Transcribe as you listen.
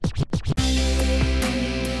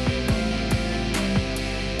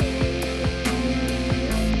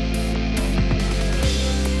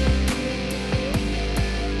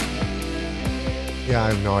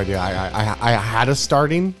have no idea. I had a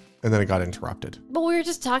starting, and then it got interrupted. But we were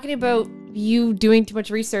just talking about you doing too much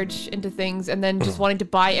research into things and then just wanting to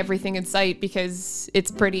buy everything in sight because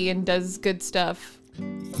it's pretty and does good stuff.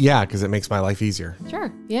 Yeah, because it makes my life easier.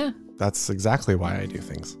 Sure. Yeah. That's exactly why I do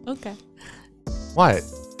things. Okay. What?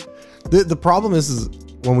 The problem is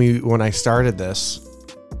when I started this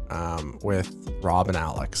with Rob and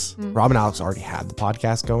Alex. Rob and Alex already had the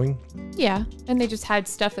podcast going. Yeah. And they just had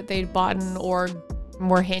stuff that they'd bought or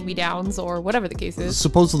more hand-me-downs or whatever the case is.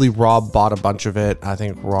 Supposedly Rob bought a bunch of it. I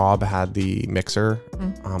think Rob had the mixer.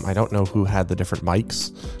 I don't know who had the different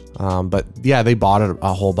mics. But yeah, they bought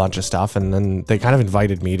a whole bunch of stuff, and then they kind of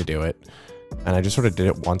invited me to do it. And I just sort of did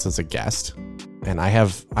it once as a guest. And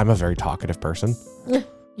I'm a very talkative person.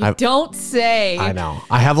 You don't say. I know.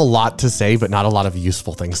 I have a lot to say, but not a lot of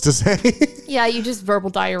useful things to say. Yeah, you just verbal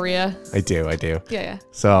diarrhea. I do. Yeah.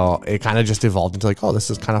 So it kind of just evolved into like, oh, this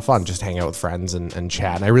is kind of fun. Just hang out with friends and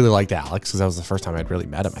chat. And I really liked Alex because that was the first time I'd really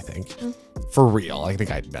met him, I think. For real. I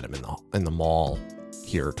think I'd met him in the mall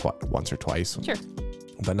here once or twice. Sure.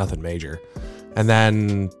 But nothing major. And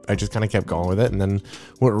then I just kind of kept going with it. And then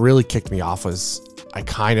what really kicked me off was I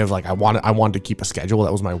wanted to keep a schedule.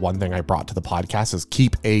 That was my one thing I brought to the podcast, is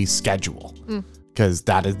keep a schedule, because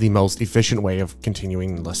that is the most efficient way of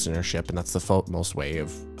continuing listenership. And that's the most way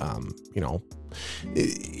of,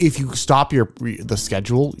 if you stop the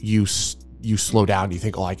schedule, you slow down. You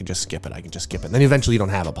think, oh, I can just skip it. And then eventually you don't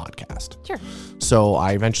have a podcast. Sure. So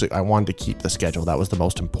I wanted to keep the schedule. That was the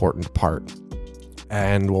most important part.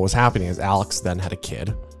 And what was happening is Alex then had a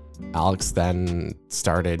kid. Alex then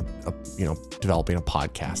started, developing a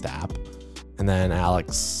podcast app. And then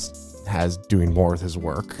Alex has doing more with his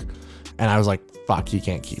work. And I was like, fuck, he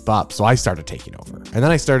can't keep up. So I started taking over. And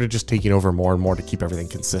then I started just taking over more and more to keep everything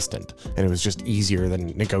consistent. And it was just easier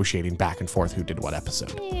than negotiating back and forth who did what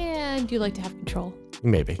episode. Yeah, I do like to have control.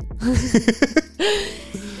 Maybe.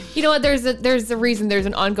 You know what? There's a reason there's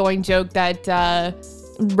an ongoing joke that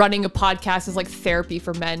running a podcast is like therapy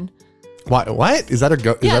for men. What? Is that a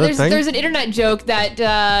thing? There's an internet joke that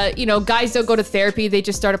guys don't go to therapy, they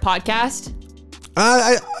just start a podcast.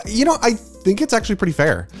 I think it's actually pretty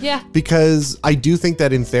fair. Yeah. Because I do think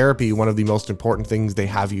that in therapy, one of the most important things they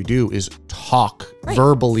have you do is talk,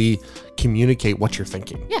 verbally communicate what you're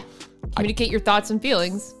thinking. Yeah. Communicate your thoughts and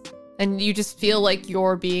feelings. And you just feel like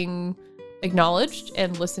you're being acknowledged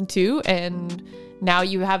and listened to, and now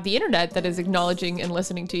you have the internet that is acknowledging and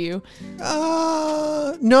listening to you.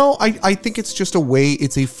 No, I think it's just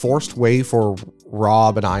it's a forced way for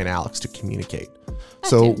Rob and I and Alex to communicate.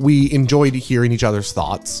 So we enjoyed hearing each other's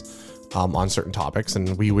thoughts on certain topics,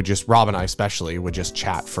 and Rob and I especially would just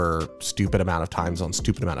chat for stupid amount of times on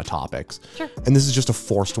stupid amount of topics. Sure. And this is just a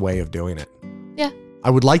forced way of doing it. Yeah. I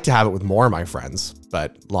would like to have it with more of my friends,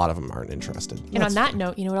 but a lot of them aren't interested. And on that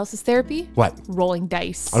note, you know what else is therapy? What? Rolling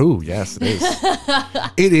dice. Oh, yes, it is.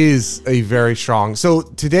 It is a very strong. So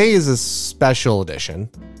today is a special edition.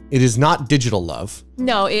 It is not digital love.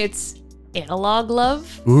 No, it's analog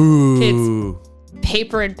love. Ooh. It's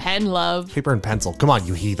paper and pen love. Paper and pencil. Come on,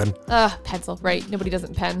 you heathen. Pencil, right. Nobody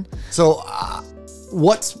doesn't pen. So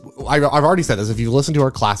I've already said this. If you listen to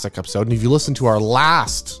our classic episode, and if you listen to our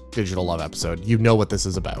last digital love episode, you know what this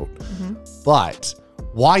is about. But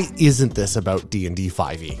why isn't this about D&D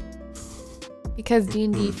 5e? Because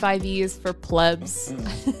D&D 5e is for plebs.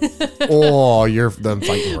 Oh, you're them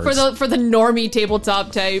fighting words. For the normie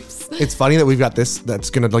tabletop types. It's funny that we've got this that's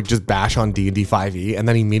gonna just bash on D&D 5e, and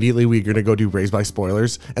then immediately we're gonna go do Raised by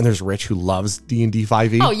Spoilers, and there's Rich who loves D&D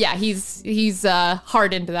 5e. Oh yeah, he's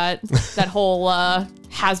hard into that whole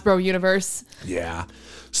Hasbro universe. Yeah.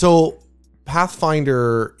 So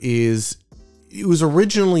Pathfinder it was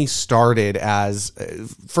originally started as,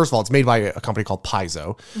 first of all, it's made by a company called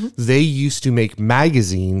Paizo. They used to make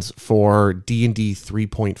magazines for D&D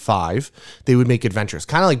 3.5. They would make adventures.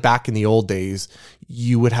 Kind of like back in the old days,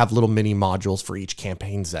 you would have little mini modules for each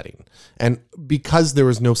campaign setting. And because there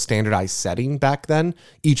was no standardized setting back then,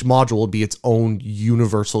 each module would be its own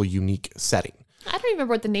universal, unique setting. I don't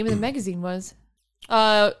remember what the name of the magazine was.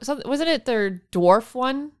 Wasn't it their dwarf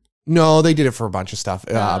one? No, they did it for a bunch of stuff.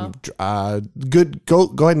 Good. Go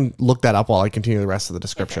ahead and look that up while I continue the rest of the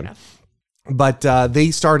description. But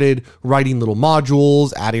they started writing little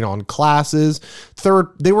modules, adding on classes.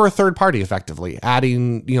 They were a third party, effectively,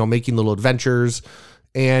 adding, making little adventures.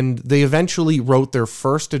 And they eventually wrote their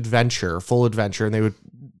first full adventure, and they would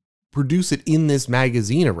produce it in this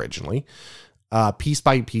magazine originally. Piece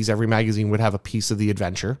by piece, every magazine would have a piece of the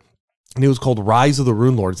adventure. And it was called Rise of the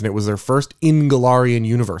Rune Lords, and it was their first in Golarion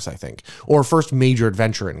universe, I think, or first major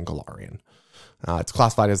adventure in Golarion. It's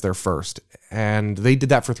classified as their first. And they did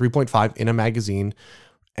that for 3.5 in a magazine.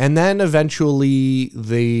 And then eventually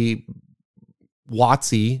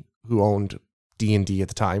WotC, who owned D&D at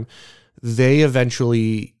the time, they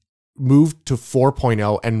eventually moved to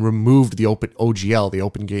 4.0 and removed the open OGL, the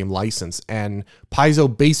open game license. And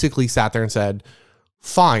Paizo basically sat there and said,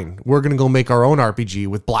 fine, we're going to go make our own RPG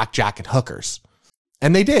with blackjack and hookers.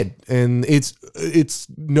 And they did. And it's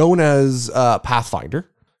known as Pathfinder.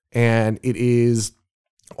 And it is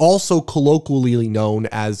also colloquially known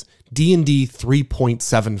as D&D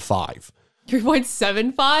 3.75.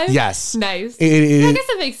 3.75? Yes. Nice. I guess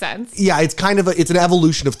that makes sense. Yeah, it's kind of it's an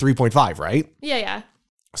evolution of 3.5, right? Yeah.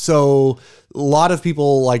 So a lot of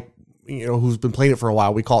people who's been playing it for a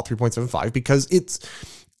while, we call it 3.75 because it's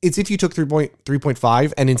if you took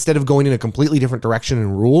 3.5 and instead of going in a completely different direction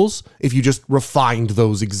in rules, if you just refined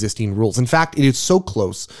those existing rules. In fact, it is so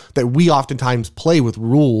close that we oftentimes play with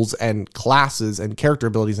rules and classes and character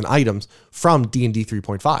abilities and items from D&D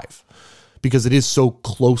 3.5 because it is so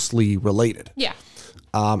closely related. Yeah.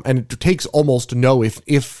 And it takes almost no, if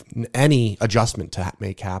any, adjustment to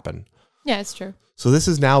make happen. Yeah, it's true. So this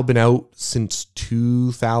has now been out since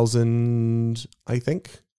 2000, I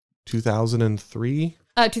think, 2003.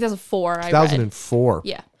 2004. 2004. I read.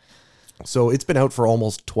 Yeah. So it's been out for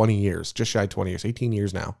almost 20 years, just shy of 20 years, 18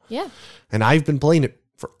 years now. Yeah. And I've been playing it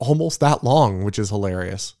for almost that long, which is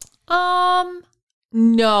hilarious.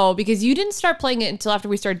 No, because you didn't start playing it until after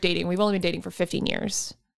we started dating. We've only been dating for 15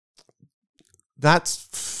 years.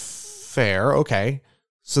 That's fair. Okay.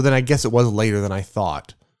 So then I guess it was later than I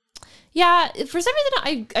thought. Yeah, for some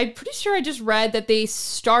reason, I'm pretty sure I just read that they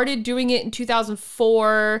started doing it in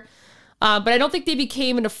 2004, but I don't think they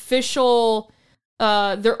became an official,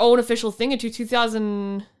 their own official thing until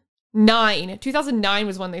 2009. 2009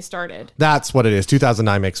 was when they started. That's what it is.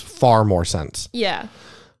 2009 makes far more sense. Yeah.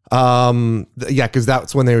 Because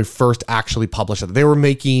that's when they first actually published it. They were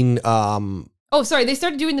making... Oh, sorry. They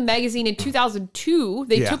started doing the magazine in 2002.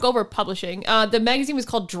 They took over publishing. The magazine was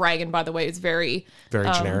called Dragon, by the way. It's very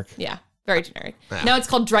generic. Yeah, very generic. Yeah. Now it's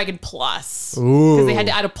called Dragon Plus. Ooh. Because they had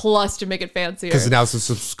to add a plus to make it fancier. Because now it's a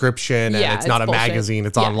subscription and it's not a bullshit. Magazine.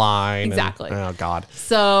 It's online. Exactly. Oh, God.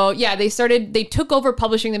 So, yeah, they took over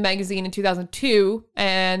publishing the magazine in 2002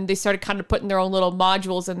 and they started kind of putting their own little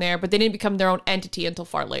modules in there, but they didn't become their own entity until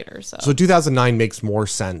far later. So 2009 makes more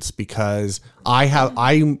sense because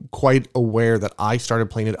I'm quite aware that I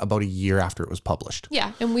started playing it about a year after it was published.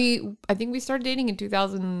 Yeah. And I think we started dating in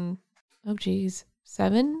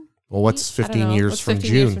 2007. Well, what's 15 years what's from 15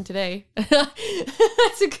 June? Years from today?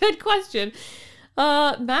 That's a good question.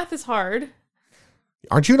 Math is hard.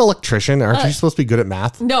 Aren't you an electrician? Aren't you supposed to be good at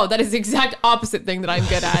math? No, that is the exact opposite thing that I'm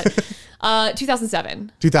good at.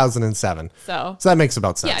 2007. 2007. So that makes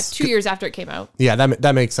about sense. Yeah, 2 years after it came out. Yeah,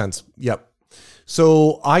 that makes sense. Yep.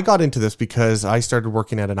 So I got into this because I started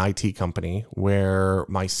working at an IT company where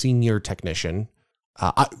my senior technician,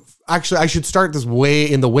 I should start this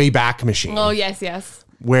in the way back machine. Oh, yes.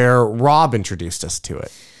 Where Rob introduced us to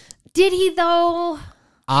it. Did he though?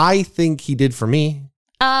 I think he did for me.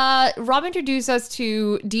 Rob introduced us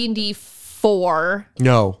to D&D 4.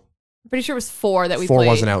 No. I'm pretty sure it was 4 that we 4 played.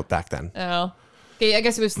 wasn't out back then. Oh. Okay, I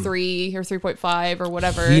guess it was 3 or 3.5 or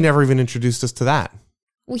whatever. He never even introduced us to that.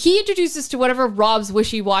 Well, he introduced us to whatever Rob's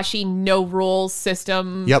wishy-washy no rules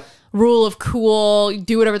system. Yep. Rule of cool,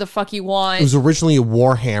 do whatever the fuck you want. It was originally a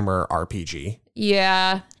Warhammer RPG.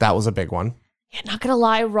 Yeah. That was a big one. Yeah, not gonna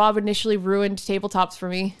lie, Rob initially ruined tabletops for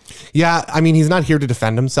me. Yeah, I mean, he's not here to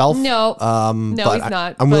defend himself. No, he's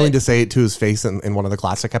not. I'm willing to say it to his face in one of the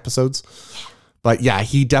classic episodes. Yeah. But yeah,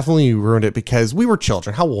 he definitely ruined it because we were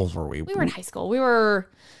children. How old were we? We were in high school. We were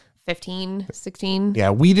 15, 16.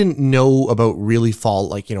 Yeah, we didn't know about really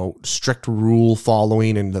strict rule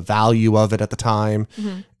following and the value of it at the time.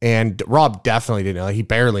 Mm-hmm. And Rob definitely didn't know. He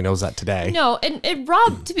barely knows that today. No, and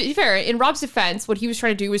Rob, to be fair, in Rob's defense, what he was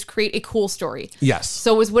trying to do was create a cool story. Yes.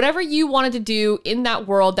 So it was whatever you wanted to do in that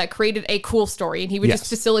world that created a cool story. And he would just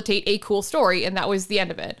facilitate a cool story. And that was the end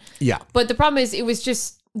of it. Yeah. But the problem is it was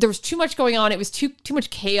just... there was too much going on. It was too much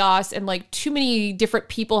chaos and too many different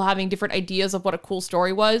people having different ideas of what a cool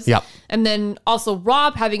story was. Yep. And then also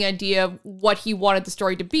Rob having an idea of what he wanted the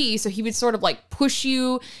story to be. So he would sort of push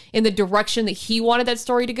you in the direction that he wanted that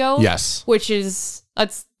story to go. Yes.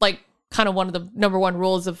 That's kind of one of the number one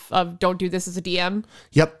rules of don't do this as a DM.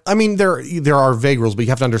 Yep. I mean, there are vague rules, but you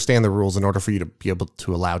have to understand the rules in order for you to be able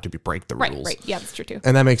to allow to break the rules. Right. Yeah, that's true too.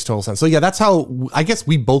 And that makes total sense. So yeah, that's how I guess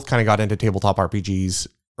we both kind of got into tabletop RPGs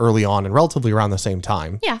early on and relatively around the same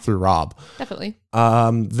time through Rob. Definitely.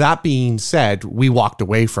 That being said, we walked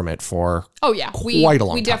away from it for quite a long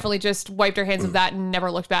time. We definitely just wiped our hands of that and never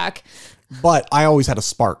looked back. But I always had a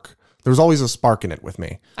spark. There was always a spark in it with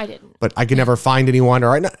me. I didn't. But I could never find anyone,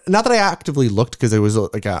 or not that I actively looked, because it was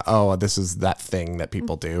like, this is that thing that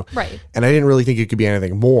people do. Right. And I didn't really think it could be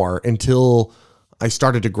anything more until I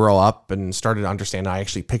started to grow up and started to understand. I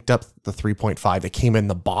actually picked up the 3.5 that came in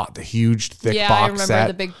the huge, thick box set. Yeah, I remember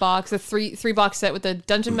the big box, the three box set with the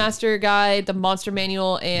Dungeon Master Guide, the Monster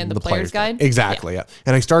Manual, and the Player's Guide. Exactly, yeah.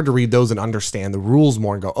 And I started to read those and understand the rules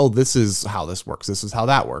more and go, oh, this is how this works. This is how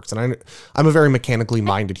that works. And I'm a very mechanically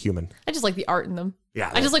minded human. I just like the art in them.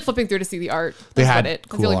 Yeah. I just like flipping through to see the art. They had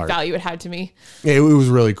cool That's the only value it had to me. Yeah, it was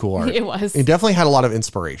really cool art. It was. It definitely had a lot of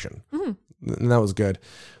inspiration. Mm-hmm. And that was good.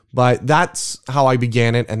 But that's how I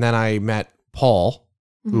began it. And then I met Paul,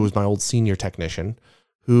 who was my old senior technician,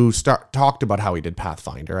 who talked about how he did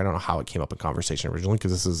Pathfinder. I don't know how it came up in conversation originally,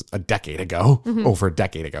 because this is over a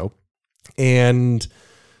decade ago. And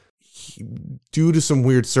due to some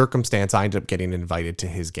weird circumstance, I ended up getting invited to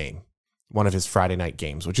his game, one of his Friday night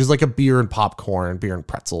games, which is like a beer and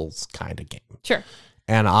pretzels kind of game. Sure.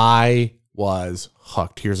 And I was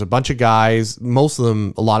hooked. Here's a bunch of guys, most of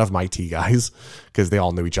them, a lot of my IT guys, because they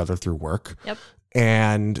all knew each other through work. Yep.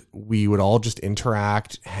 And we would all just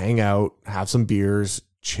interact, hang out, have some beers,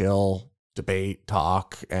 chill, debate,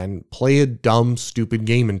 talk, and play a dumb, stupid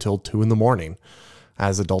game until 2 a.m,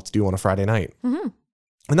 as adults do on a Friday night. Mm-hmm.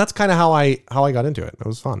 And that's kind of how I got into it. It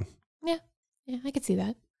was fun. Yeah. Yeah, I could see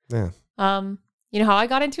that. Yeah. You know how I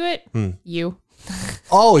got into it? You.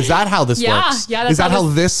 Oh, is that how this works? Yeah. Is that how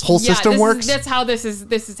this whole system works? That's how this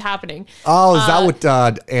is happening. Oh, is that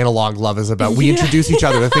what analog love is about? We introduce each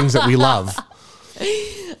other to things that we love.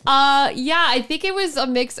 Yeah, I think it was a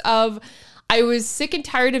mix of, I was sick and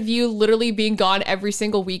tired of you literally being gone every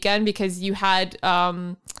single weekend because you had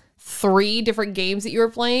 3 different games that you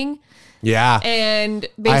were playing. Yeah. And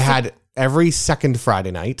I had every second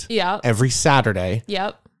Friday night. Yeah. Every Saturday.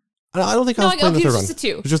 Yep. I don't think I was playing the third one. It was just the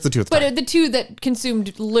 2. It was just the 2 at the time. But the 2 that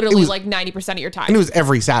consumed literally like 90% of your time. And it was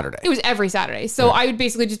every Saturday. It was every Saturday. So I would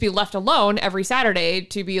basically just be left alone every Saturday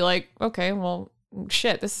to be like, okay, well,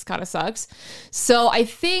 shit, this kind of sucks. So I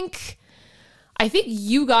think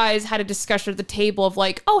you guys had a discussion at the table of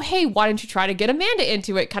like, oh, hey, why don't you try to get Amanda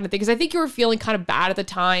into it kind of thing? Because I think you were feeling kind of bad at the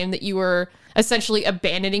time that you were essentially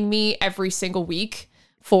abandoning me every single week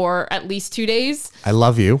for at least 2 days. I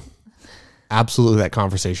love you. Absolutely, that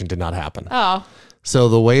conversation did not happen. Oh. So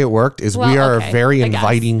the way it worked is we are a very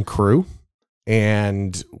inviting crew,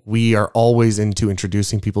 and we are always into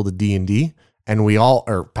introducing people to D&D, and we all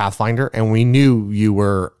are Pathfinder, and we knew you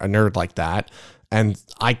were a nerd like that. And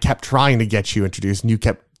I kept trying to get you introduced, and you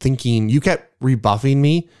kept rebuffing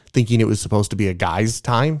me, thinking it was supposed to be a guy's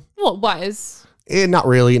time. Well, it was. Not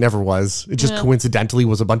really. It never was. It just coincidentally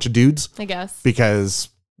was a bunch of dudes. I guess.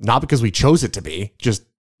 Not because we chose it to be, just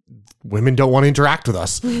women don't want to interact with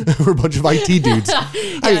us. We're a bunch of IT dudes.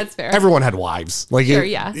 That's fair. Everyone had wives. Like, sure,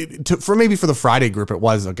 for the Friday group, it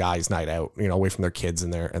was a guy's night out, away from their kids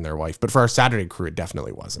and their wife. But for our Saturday crew, it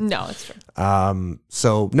definitely wasn't. No, it's true.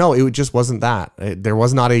 So no, it just wasn't that. There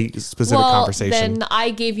was not a specific conversation. Then I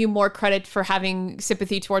gave you more credit for having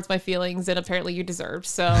sympathy towards my feelings than apparently you deserved.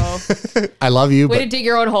 So I love you. Way to dig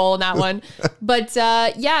your own hole in that one. But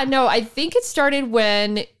I think it started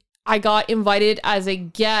when I got invited as a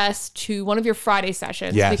guest to one of your Friday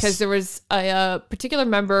sessions because there was a particular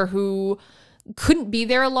member who couldn't be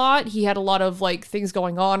there a lot. He had a lot of like things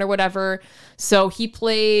going on or whatever. So he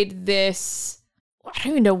played this, I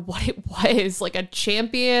don't even know what it was, like a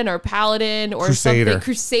champion or paladin or something.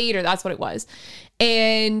 Crusader, that's what it was.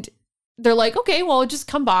 And they're like, okay, well, just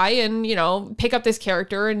come by and, pick up this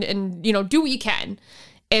character and do what you can.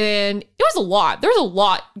 And it was a lot. There was a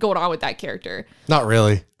lot going on with that character. Not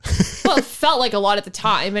really. Well, it felt like a lot at the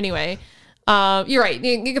time anyway. You're right.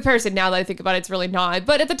 In comparison now that I think about it, it's really not.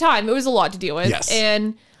 But at the time, it was a lot to deal with. Yes.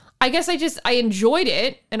 And I guess I enjoyed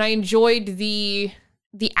it. And I enjoyed the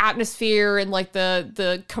atmosphere and like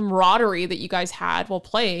the camaraderie that you guys had while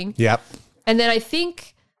playing. Yep. And then I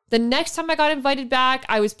think the next time I got invited back,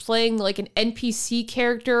 I was playing like an NPC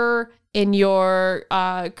character in your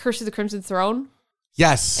Curse of the Crimson Throne.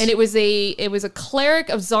 Yes. And it was a cleric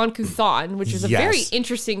of Zon-Kuthon, which is a very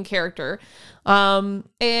interesting character. And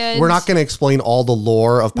we're not going to explain all the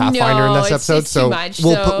lore of Pathfinder in this episode, so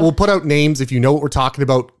we'll put out names. If you know what we're talking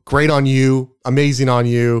about, great on you, amazing on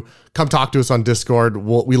you. Come talk to us on Discord.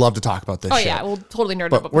 We love to talk about this. Oh yeah, we'll totally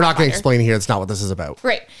nerd up. But we're not going to explain here. It's not what this is about.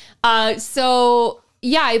 Right. So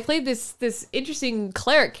yeah, I played this interesting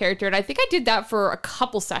cleric character, and I think I did that for a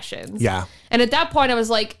couple sessions. Yeah. And at that point I was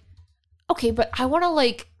like, okay, but I want to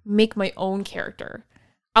like make my own character.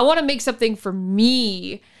 I want to make something for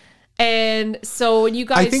me. And so when you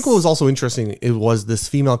guys... I think what was also interesting, it was this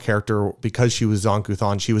female character, because she was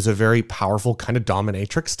Zon-Kuthon, she was a very powerful kind of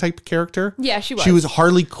dominatrix type character. Yeah, she was. She was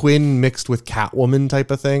Harley Quinn mixed with Catwoman type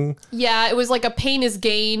of thing. Yeah, it was like a pain is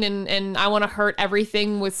gain, and I want to hurt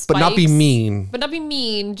everything with spikes. But not be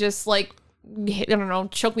mean. Just like, I don't know,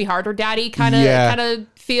 choke me harder, daddy kind of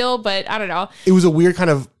feel, but I don't know. It was a weird kind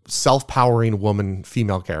of self-powering woman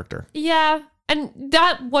female character. Yeah. And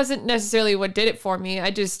that wasn't necessarily what did it for me.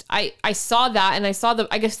 I saw that, and I saw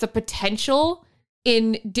the potential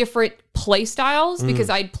in different play styles, because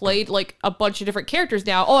I'd played like a bunch of different characters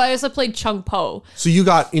now. Oh, I also played Chung Po. So you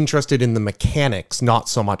got interested in the mechanics, not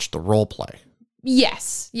so much the role play.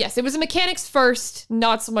 Yes. It was the mechanics first,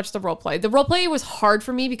 not so much the role play. The role play was hard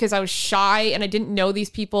for me because I was shy and I didn't know these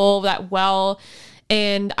people that well.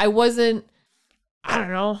 And I wasn't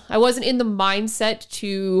in the mindset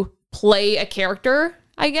to play a character,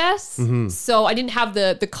 I guess. Mm-hmm. So I didn't have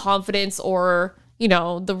the confidence or,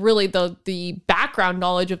 the background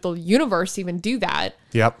knowledge of the universe to even do that.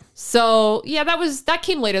 Yep. So yeah, that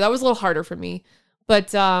came later. That was a little harder for me.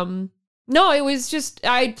 But no, it was just,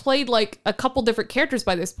 I played like a couple different characters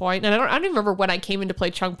by this point, and I don't even remember when I came in to play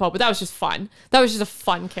Chung Po, but that was just fun. That was just a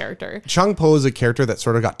fun character. Chung Po is a character that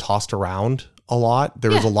sort of got tossed around a lot.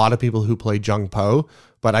 There was a lot of people who played Chung Po,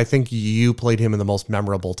 but I think you played him in the most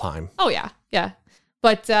memorable time. Oh yeah.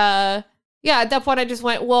 But at that point I just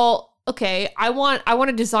went, well, okay, I want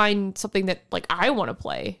to design something that like I want to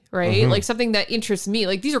play, right? Mm-hmm. Like something that interests me.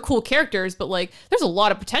 Like these are cool characters, but like there's a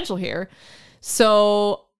lot of potential here.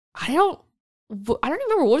 So I don't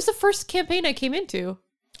remember, what was the first campaign I came into?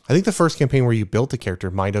 I think the first campaign where you built a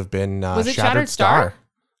character might have been was it Shattered Star?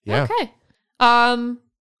 Yeah. Okay.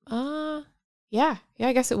 Yeah,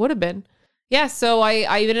 I guess it would have been. Yeah, so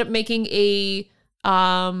I ended up making a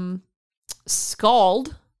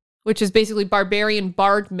Skald, which is basically barbarian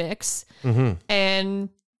bard mix. Mm-hmm. And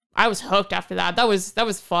I was hooked after that. That was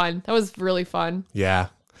fun. That was really fun. Yeah.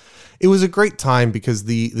 It was a great time because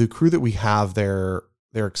the crew that we have, they're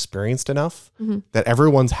experienced enough that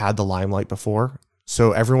everyone's had the limelight before.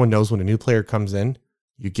 So everyone knows when a new player comes in,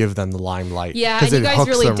 you give them the limelight. Yeah, and you guys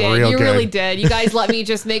really did. You really did. You guys let me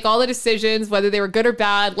just make all the decisions, whether they were good or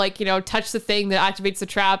bad. Like, touch the thing that activates the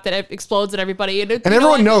trap that explodes at everybody. And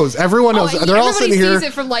everyone knows. Everyone knows. They're all sitting here. Everybody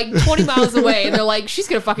sees it from like 20 miles away, and they're like, she's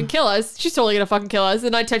going to fucking kill us. She's totally going to fucking kill us.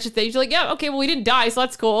 And I touch the thing. She's like, yeah, okay, well, we didn't die, so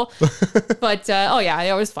that's cool. But,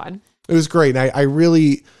 it was fun. It was great. And I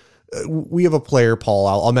really... we have a player, Paul.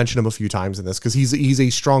 I'll mention him a few times in this because he's a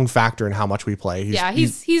strong factor in how much we play.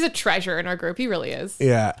 He's a treasure in our group. He really is.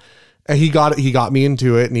 Yeah. And he got me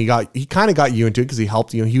into it, and he kind of got you into it because he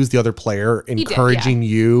helped you. He was the other player encouraging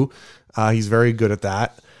you. He's very good at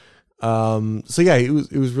that. So yeah, it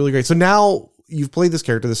was really great. So now you've played this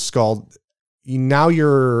character, this Skald. Now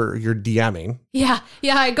you're DMing. Yeah.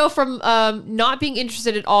 I go from not being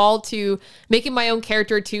interested at all to making my own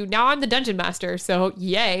character to now I'm the dungeon master. So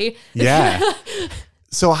yay. Yeah.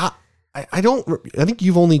 So I think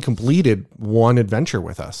you've only completed one adventure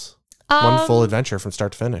with us. One full adventure from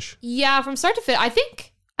start to finish. Yeah, from start to finish. I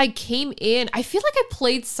think I came in, I feel like I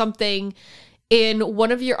played something in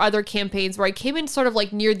one of your other campaigns where I came in sort of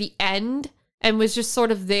like near the end and was just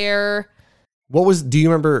sort of there. Do you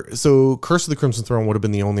remember? So Curse of the Crimson Throne would have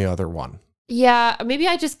been the only other one. Yeah, maybe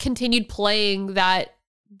I just continued playing that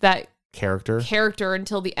character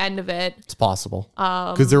until the end of it. It's possible.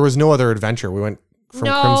 Because there was no other adventure. We went from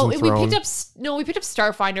Crimson Throne. We picked up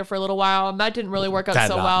Starfinder for a so while, and that didn't really work out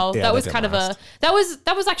so well. Yeah, that was kind of that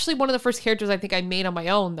was actually one of the first characters I think I made on my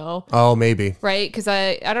own though. Oh, maybe. Right? Because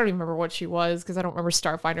I don't even remember what she was because I don't remember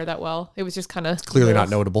Starfinder that well. It was just kind of clearly not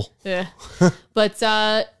notable. Yeah. But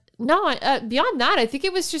no, beyond that, I think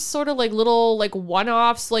it was just sort of like little like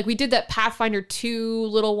one-offs. Like we did that Pathfinder 2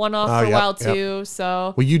 little one-off for a while too.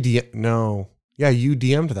 So well, you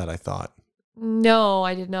DM'd that, I thought. No,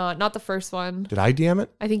 I did not. Not the first one. Did I DM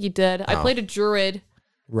it? I think you did. I played a druid.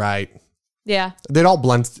 Right. Yeah. It all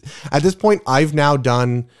blends. At this point, I've now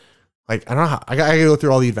done like I don't know how I gotta go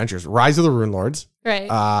through all the adventures. Rise of the Rune Lords.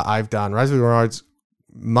 Right. I've done Rise of the Rune Lords,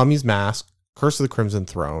 Mummy's Mask, Curse of the Crimson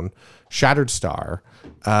Throne, Shattered Star.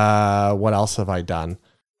 What else have I done?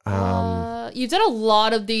 You've done a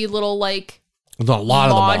lot of the little like done a lot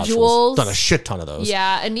of the modules. Done a shit ton of those.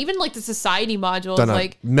 Yeah, and even like the society modules. Done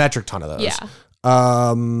a metric ton of those. Yeah.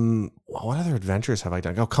 What other adventures have I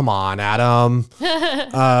done? Oh, come on, Adam.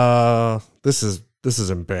 This is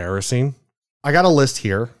embarrassing. I got a list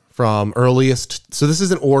here from earliest. So this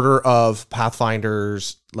is an order of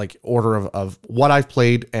Pathfinder's, like order of what I've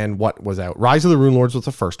played and what was out. Rise of the Runelords was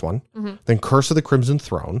the first one. Then Curse of the Crimson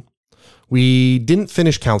Throne. We didn't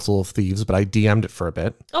finish Council of Thieves, but I DM'd it for a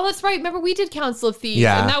bit. Oh, that's right. Remember, we did Council of Thieves.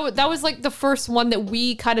 Yeah. And that was like the first one that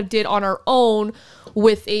we kind of did on our own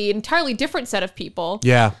with an entirely different set of people.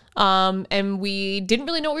 Yeah. And we didn't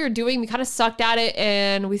really know what we were doing. We kind of sucked at it,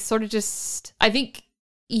 and we sort of just, I think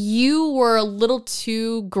you were a little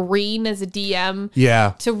too green as a DM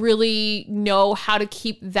to really know how to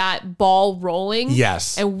keep that ball rolling.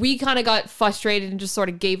 Yes. And we kind of got frustrated and just sort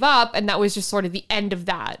of gave up. And that was just sort of the end of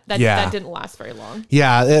that. That didn't last very long.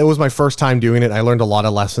 Yeah, it was my first time doing it. I learned a lot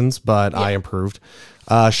of lessons, but I improved.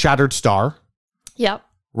 Shattered Star. Yep.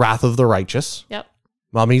 Wrath of the Righteous. Yep.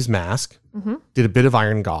 Mummy's Mask. Did a bit of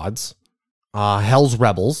Iron Gods. Hell's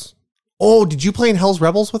Rebels. Oh, did you play in Hell's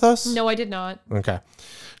Rebels with us? No, I did not. Okay.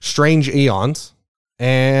 Strange Aeons.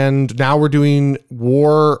 And now we're doing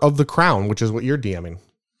War of the Crown, which is what you're DMing.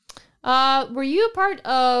 Were you a part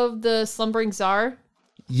of the Slumbering Tsar?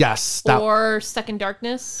 Yes. Or Second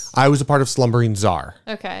Darkness? I was a part of Slumbering Tsar.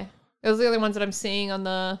 Okay. Those are the other ones that I'm seeing on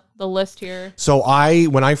the list here. So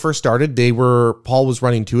when I first started, Paul was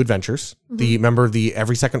running 2 adventures. Remember the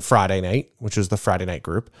every second Friday night, which was the Friday night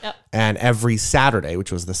group. Yep. And every Saturday,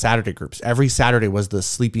 which was the Saturday groups. Every Saturday was the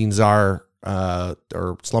Sleeping Tsar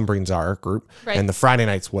or Slumbering Tsar group. Right. And the Friday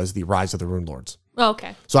nights was the Rise of the Runelords. Oh,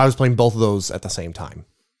 okay. So I was playing both of those at the same time.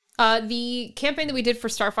 The campaign that we did for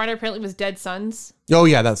Starfinder apparently was Dead Sons. Oh,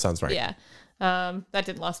 yeah, that sounds right. Yeah. That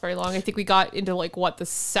didn't last very long. I think we got into the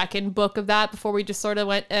second book of that before we just sort of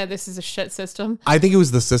went, this is a shit system. I think it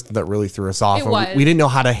was the system that really threw us off. It was. We didn't know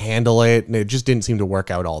how to handle it, and it just didn't seem to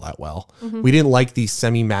work out all that well. We didn't like the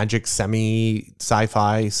semi-magic,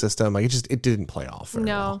 semi-sci-fi system. Like it didn't play off very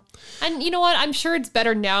well. And you know what? I'm sure it's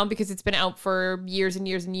better now because it's been out for years and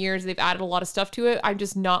years and years. They've added a lot of stuff to it. I'm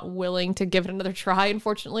just not willing to give it another try,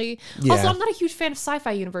 unfortunately. Yeah. Also, I'm not a huge fan of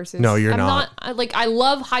sci-fi universes. No, you're not. I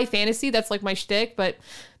love high fantasy. That's like my shtick, but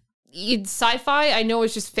sci-fi, I know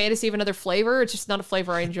it's just fantasy of another flavor. It's just not a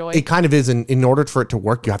flavor I enjoy. It kind of is, and in order for it to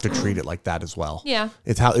work, you have to treat it like that as well. Yeah.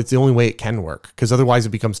 It's the only way it can work, because otherwise it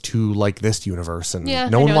becomes too like this universe, and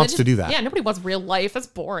no one wants to do that. Yeah, nobody wants real life. That's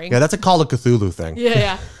boring. Yeah, that's a Call of Cthulhu thing.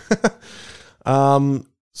 Yeah.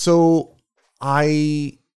 So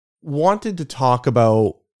I wanted to talk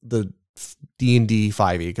about the D&D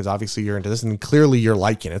 5e, because obviously you're into this, and clearly you're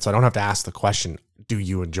liking it, so I don't have to ask the question, do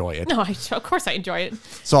you enjoy it? No, of course I enjoy it.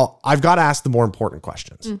 So I've got to ask the more important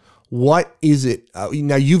questions. What is it?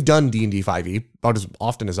 Now, you've done D&D 5e about as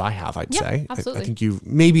often as I have, I'd say. Absolutely. I think you've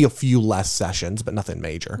maybe a few less sessions, but nothing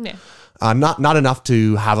major. Yeah. Not enough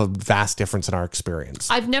to have a vast difference in our experience.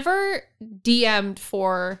 I've never DM'd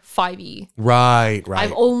for 5e. Right.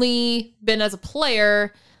 I've only been as a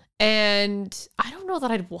player, and I don't know that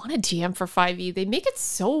I'd want to DM for 5e. They make it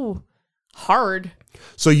so hard.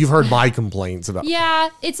 So you've heard my complaints about. Yeah,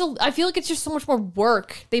 I feel like it's just so much more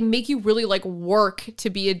work. They make you really work to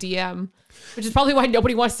be a DM, which is probably why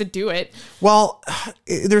nobody wants to do it. Well,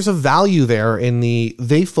 there's a value there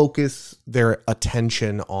they focus their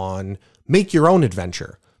attention on make your own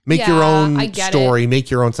adventure, make your own story, make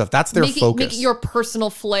your own stuff. That's their focus. Make your personal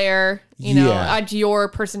flair, add your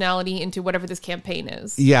personality into whatever this campaign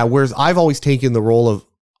is. Yeah, whereas I've always taken the role of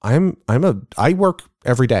I work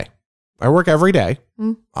every day. I work every day.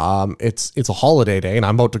 It's a holiday day, and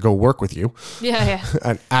I'm about to go work with you. Yeah.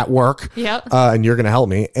 At work. Yeah. And you're going to help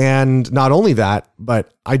me. And not only that,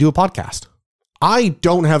 but I do a podcast. I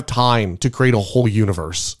don't have time to create a whole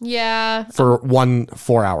universe. Yeah. For 1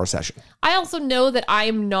 4-hour session. I also know that I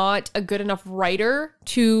am not a good enough writer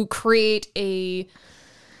to create a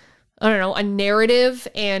narrative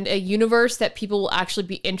and a universe that people will actually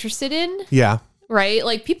be interested in. Yeah. Right?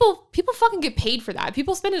 Like people fucking get paid for that.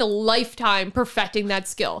 People spend a lifetime perfecting that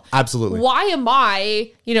skill. Absolutely. Why am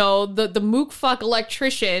I, the mook fuck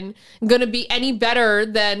electrician gonna be any better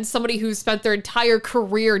than somebody who's spent their entire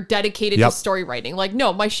career dedicated to story writing? Like,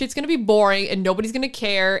 no, my shit's gonna be boring and nobody's gonna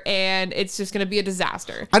care, and it's just gonna be a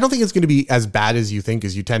disaster. I don't think it's gonna be as bad as you think,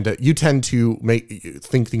 as you tend to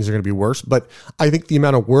think things are gonna be worse, but I think the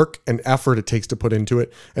amount of work and effort it takes to put into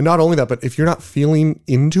it, and not only that, but if you're not feeling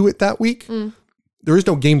into it that week, there is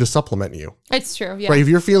no game to supplement you. It's true, yeah. Right? If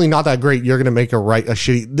you're feeling not that great, you're going to make a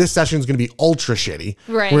shitty. This session is going to be ultra shitty.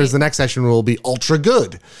 Right. Whereas the next session will be ultra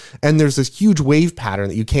good. And there's this huge wave pattern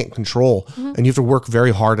that you can't control. And you have to work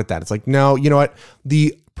very hard at that. It's like, no, you know what?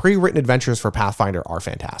 The pre-written adventures for Pathfinder are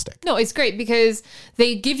fantastic. No, it's great because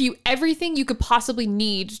they give you everything you could possibly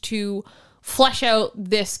need to flesh out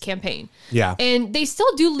this campaign. Yeah. And they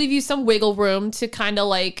still do leave you some wiggle room to kind of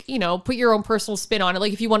like, you know, put your own personal spin on it.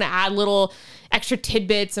 Like if you want to add little extra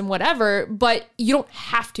tidbits and whatever, but you don't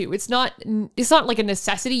have to. It's not like a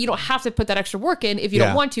necessity. You don't have to put that extra work in if you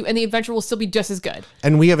don't want to, and the adventure will still be just as good.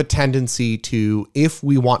 And we have a tendency to, if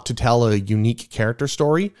we want to tell a unique character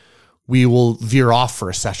story, we will veer off for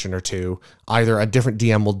a session or two. Either a different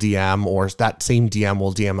DM will DM, or that same DM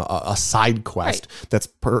will DM a side quest that's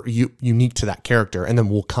unique to that character, and then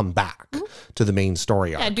we'll come back to the main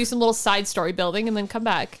story arc. Yeah, do some little side story building, and then come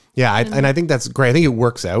back. Yeah, and I think that's great. I think it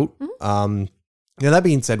works out. That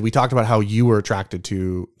being said, we talked about how you were attracted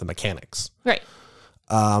to the mechanics. Right.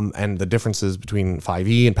 And the differences between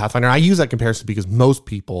 5e and Pathfinder. I use that comparison because most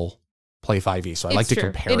people play 5e, so I like to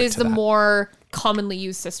compare it to that. It is the more commonly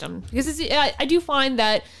used system. Because I do find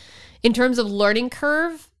that in terms of learning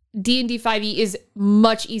curve, D&D 5e is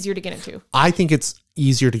much easier to get into. I think it's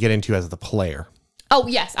easier to get into as the player. Oh,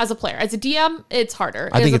 yes, as a player. As a DM, it's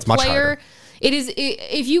harder. I think it's much harder. It is,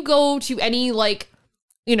 if you go to any, like,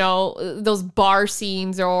 you know, those bar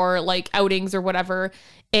scenes or like outings or whatever,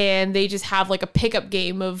 and they just have like a pickup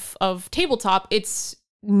game of tabletop, it's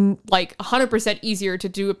like 100% easier to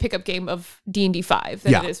do a pickup game of D&D 5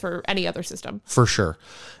 than it is for any other system. For sure.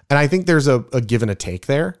 And I think there's a give and a take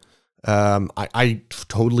there. I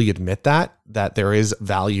totally admit that there is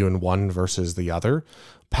value in one versus the other.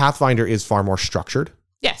 Pathfinder is far more structured.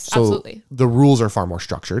 Yes, so absolutely. The rules are far more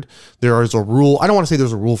structured. There is a rule. I don't want to say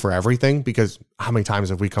there's a rule for everything, because how many times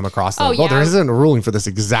have we come across that? Oh, there isn't a ruling for this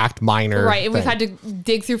exact minor right, and thing. we've had to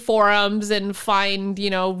dig through forums and find,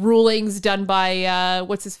 you know, rulings done by,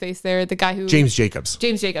 what's his face there? The guy who... James Jacobs,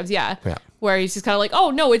 yeah. Where he's just kind of like,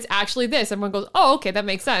 oh, no, it's actually this. Everyone goes, oh, okay, that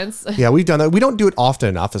makes sense. Yeah, we've done that. We don't do it often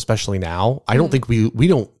enough, especially now. I don't think we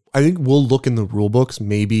don't... I think we'll look in the rule books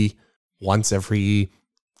maybe once every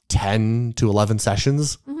 10 to 11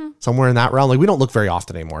 sessions, somewhere in that realm. Like, we don't look very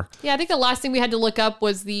often anymore. Yeah, I think the last thing we had to look up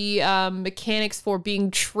was the mechanics for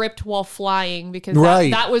being tripped while flying, because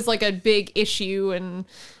that was like a big issue. And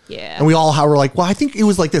yeah. And we all were like, well, I think it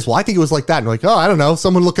was like this. Well, I think it was like that. And we're like, oh, I don't know.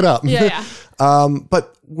 Someone look it up. Yeah.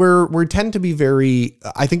 But we tend to be very,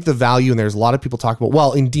 I think the value, and there's a lot of people talk about,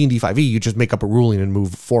 well, in D&D 5e, you just make up a ruling and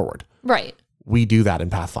move forward. Right. We do that in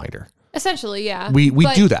Pathfinder. Essentially, yeah. We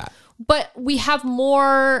do that. But we have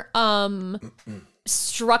more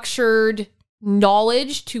structured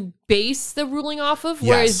knowledge to base the ruling off of,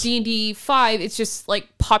 whereas D&D 5, it's just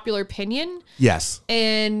like popular opinion. Yes.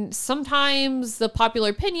 And sometimes the popular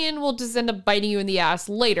opinion will just end up biting you in the ass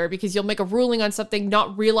later, because you'll make a ruling on something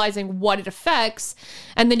not realizing what it affects,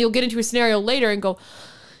 and then you'll get into a scenario later and go,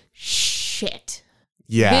 shit.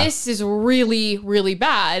 Yeah. This is really, really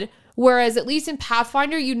bad. Whereas at least in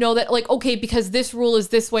Pathfinder, you know that, like, okay, because this rule is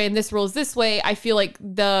this way and this rule is this way, I feel like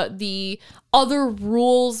the other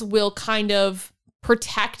rules will kind of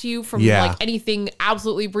protect you from like anything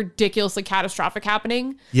absolutely ridiculously catastrophic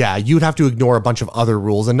happening. Yeah, you would have to ignore a bunch of other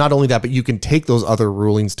rules. And not only that, but you can take those other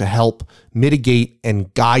rulings to help mitigate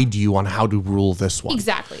and guide you on how to rule this one.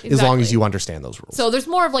 Exactly. As long as you understand those rules. So there's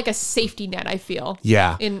more of like a safety net, I feel.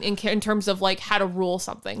 Yeah. In terms of like how to rule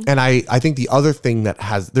something. And I think the other thing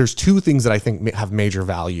there's two things that I think have major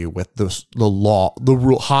value with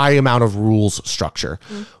the high amount of rules structure.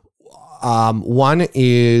 One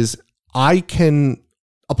is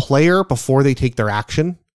a player, before they take their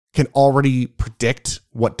action, can already predict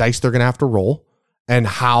what dice they're going to have to roll and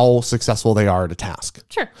how successful they are at a task.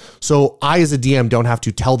 Sure. So I, as a DM, don't have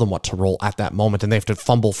to tell them what to roll at that moment, and they have to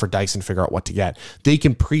fumble for dice and figure out what to get. They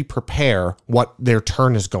can prepare what their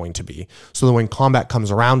turn is going to be, so that when combat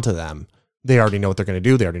comes around to them, they already know what they're going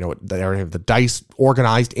to do. They already have the dice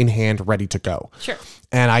organized in hand, ready to go. Sure.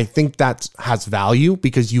 And I think that has value,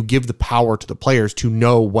 because you give the power to the players to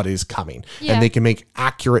know what is coming, and they can make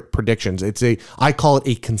accurate predictions. I call it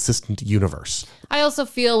a consistent universe. I also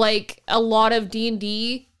feel like a lot of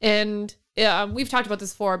D&D, and we've talked about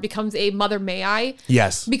this before, becomes a Mother May I.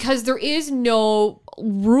 Yes. Because there is no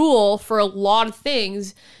rule for a lot of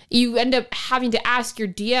things. You end up having to ask your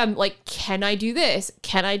DM, like, can I do this?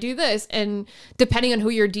 Can I do this? And depending on who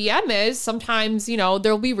your DM is, sometimes, you know,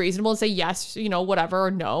 they'll be reasonable and say yes, you know, whatever,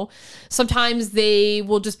 or no. Sometimes they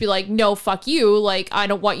will just be like, no, fuck you. Like, I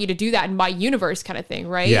don't want you to do that in my universe, kind of thing,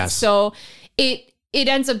 right? Yes. So it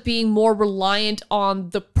ends up being more reliant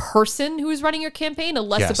on the person who is running your campaign and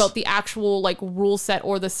less about the actual like rule set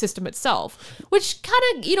or the system itself, which kind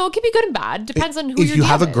of, you know, it can be good and bad. Depends on who your DM is. If you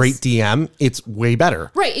have a great DM, it's way better.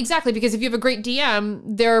 Right, exactly. Because if you have a great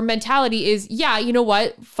DM, their mentality is, yeah, you know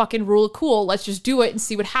what? Fucking rule of cool. Let's just do it and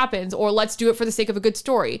see what happens. Or let's do it for the sake of a good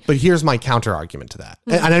story. But here's my counter argument to that.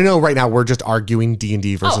 Mm-hmm. And I know right now we're just arguing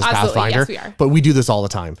D&D versus Pathfinder. Yes, we are. But we do this all the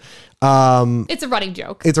time. It's a running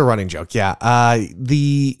joke. It's a running joke, yeah.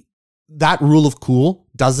 That rule of cool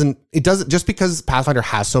doesn't just because Pathfinder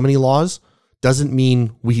has so many laws doesn't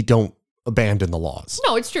mean we don't abandon the laws.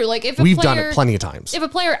 No, it's true. Like if we've done it plenty of times. If a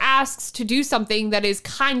player asks to do something that is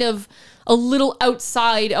kind of a little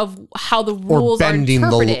outside of how the rules are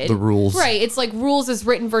interpreted, the rules, right? It's like rules as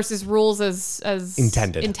written versus rules as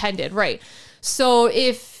intended, right? So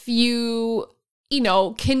if you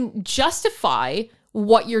can justify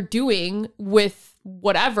what you're doing with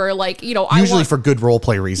whatever, like, you know, usually for good role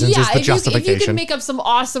play reasons is the justification. If you can make up some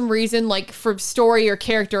awesome reason, like for story or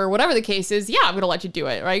character or whatever the case is, I'm going to let you do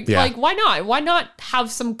it, right? Yeah. Like, why not? Why not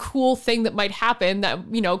have some cool thing that might happen that,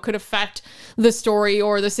 you know, could affect the story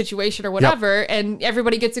or the situation or whatever, and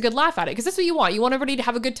everybody gets a good laugh at it? Because that's what you want. You want everybody to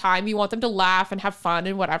have a good time. You want them to laugh and have fun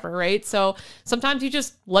and whatever, right? So sometimes you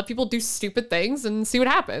just let people do stupid things and see what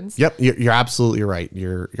happens. Yep, you're absolutely right.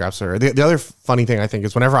 You're absolutely right. The other funny thing I think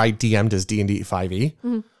is whenever I DM'd as D&D 5e,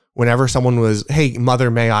 whenever someone was, hey,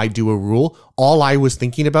 mother, may I do a rule? All I was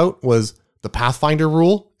thinking about was the Pathfinder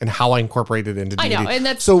rule and how I incorporated it into D&D. I know, and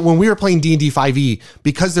that's... So when we were playing D&D 5e,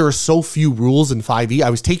 because there are so few rules in 5e, I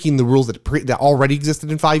was taking the rules that already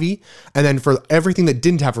existed in 5e, and then for everything that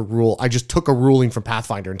didn't have a rule, I just took a ruling from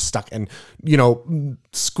Pathfinder and stuck and, you know,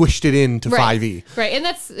 squished it into 5e. Right,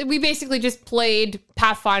 and we basically just played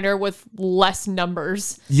Pathfinder with less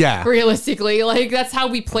numbers. Yeah. Realistically, like that's how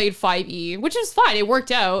we played 5e, which is fine. It worked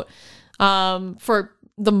out for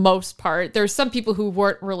the most part. There's some people who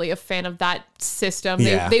weren't really a fan of that system.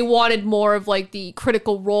 They wanted more of like the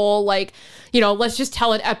critical role, like, you know, let's just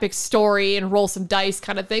tell an epic story and roll some dice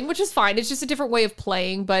kind of thing, which is fine. It's just a different way of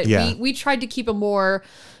playing, but we tried to keep a more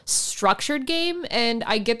structured game, and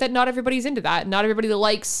I get that not everybody's into that. Not everybody that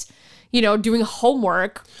likes, you know, doing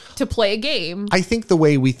homework to play a game. I think the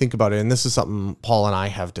way we think about it, and this is something Paul and I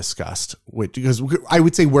have discussed, because I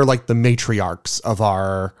would say we're like the matriarchs of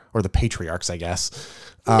or the patriarchs, I guess.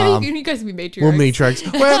 You guys can be matriarchs. We're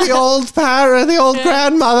matriarchs. We're the old parent, the old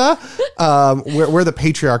grandmother. We're the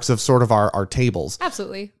patriarchs of sort of our tables.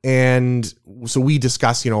 Absolutely. And so we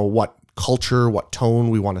discuss, you know, what culture, what tone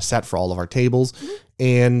we want to set for all of our tables. Mm-hmm.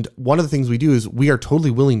 And one of the things we do is we are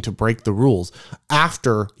totally willing to break the rules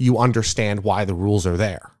after you understand why the rules are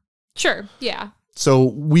there. Sure. Yeah. So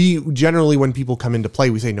we generally, when people come into play,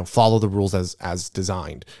 we say, no, follow the rules as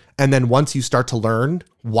designed. And then once you start to learn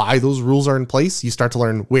why those rules are in place, you start to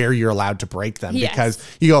learn where you're allowed to break them. Yes.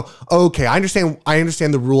 Because you go, okay, I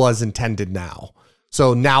understand the rule as intended now.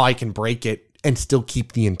 So now I can break it and still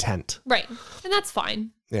keep the intent. Right. And that's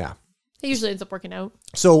fine. Yeah. It usually ends up working out.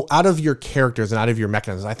 So out of your characters and out of your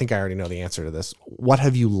mechanisms, I think I already know the answer to this. What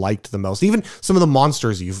have you liked the most? Even some of the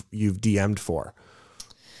monsters you've DM'd for.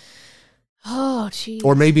 Oh, geez.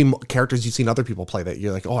 Or maybe characters you've seen other people play that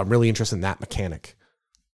you're like, oh, I'm really interested in that mechanic.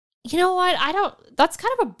 You know what? That's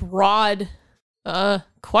kind of a broad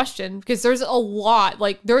question, because there's a lot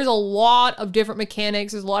of different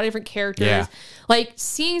mechanics. There's a lot of different characters. Yeah. Like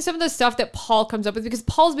seeing some of the stuff that Paul comes up with, because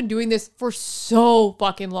Paul's been doing this for so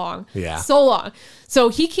fucking long. Yeah. So long. So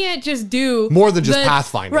he can't just do more than just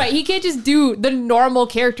Pathfinder. Right. He can't just do the normal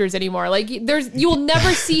characters anymore. Like you will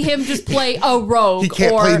never see him just play a rogue. He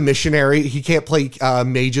can't play missionary. He can't play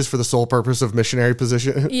mages for the sole purpose of missionary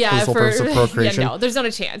position. Yeah. For the sole purpose of procreation. Yeah, no, there's not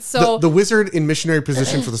a chance. So the wizard in missionary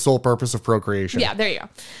position for the sole purpose of procreation. Yeah, there you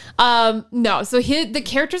go. No, so the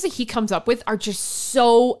characters that he comes up with are just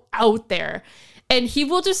so out there. And he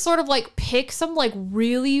will just sort of like pick some like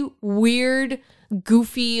really weird,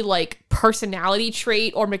 goofy like personality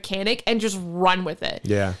trait or mechanic and just run with it.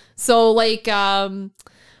 Yeah. So like, what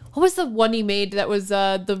was the one he made that was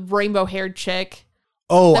the rainbow haired chick?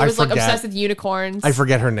 Oh, that was like obsessed with unicorns. I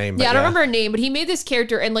forget her name. Yeah, I don't remember her name, but he made this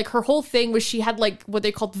character, and like her whole thing was she had like what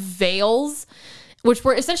they called veils, which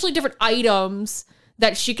were essentially different items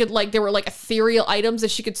that she could like, there were like ethereal items that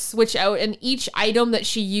she could switch out, and each item that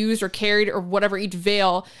she used or carried or whatever, each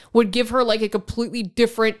veil would give her like a completely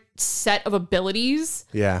different set of abilities.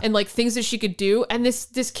 Yeah. And like things that she could do. And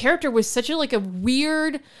this character was such a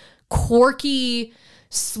weird, quirky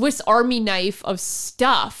Swiss Army knife of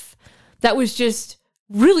stuff that was just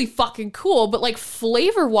really fucking cool, but like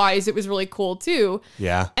flavor wise, it was really cool too.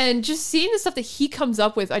 Yeah. And just seeing the stuff that he comes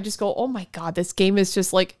up with, I just go, oh my God, this game is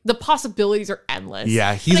just like, the possibilities are endless.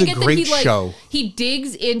 Yeah, he's a great show. He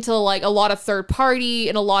digs into like a lot of third party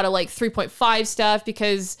and a lot of like 3.5 stuff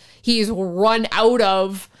because he's run out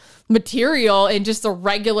of material in just the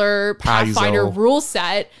regular Pathfinder rule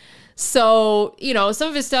set. So, you know, some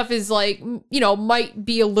of his stuff is like, you know, might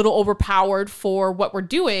be a little overpowered for what we're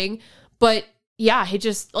doing, but yeah, he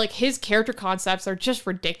just like his character concepts are just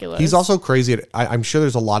ridiculous. He's also crazy. I'm sure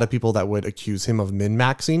there's a lot of people that would accuse him of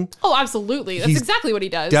min-maxing. Oh, absolutely. That's exactly what he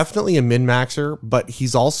does. Definitely a min-maxer, but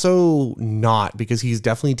he's also not, because he's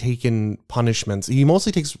definitely taken punishments. He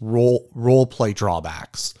mostly takes role play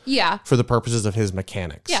drawbacks. Yeah. For the purposes of his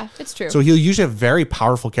mechanics. Yeah, it's true. So he'll usually have very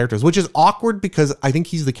powerful characters, which is awkward because I think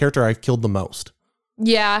he's the character I've killed the most.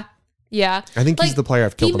 Yeah. Yeah. I think he's the player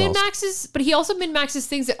I've killed the most. He min-maxes, but he also min-maxes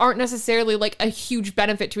things that aren't necessarily like a huge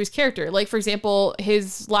benefit to his character. Like, for example,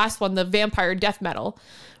 his last one, the vampire death metal,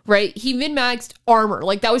 right? He min-maxed armor.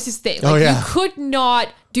 Like, that was his thing. Like, you could not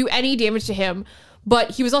do any damage to him,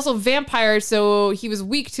 but he was also vampire, so he was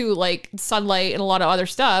weak to like sunlight and a lot of other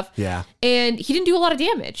stuff. Yeah. And he didn't do a lot of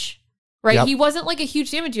damage, right? Yep. He wasn't like a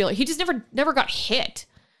huge damage dealer. He just never got hit.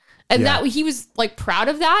 And that he was like proud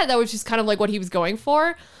of that. That was just kind of like what he was going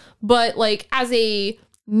for. But like as a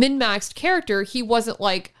min-maxed character, he wasn't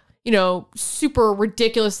like, you know, super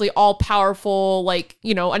ridiculously all powerful, like,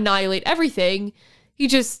 you know, annihilate everything. He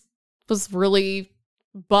just was really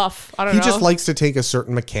buff. I don't know. He just likes to take a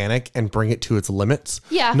certain mechanic and bring it to its limits.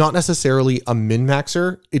 Yeah. Not necessarily a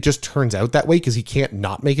min-maxer. It just turns out that way because he can't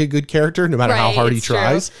not make a good character no matter how hard he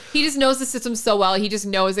tries. True. He just knows the system so well. He just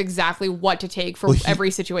knows exactly what to take for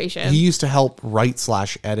every situation. He used to help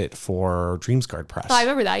write/edit for Dreamsguard Press. Oh, I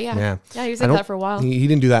remember that. Yeah. Yeah, he was like that for a while. He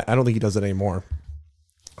didn't do that. I don't think he does it anymore.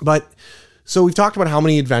 But so we've talked about how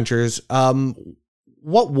many adventures.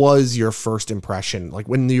 What was your first impression? Like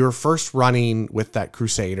when you were first running with that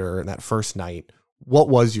Crusader and that first night, what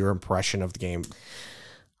was your impression of the game?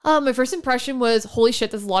 My first impression was, holy shit,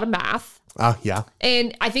 there's a lot of math. Yeah.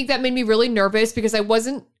 And I think that made me really nervous because I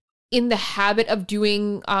wasn't in the habit of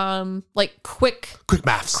doing like quick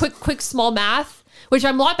maths. Quick small math, which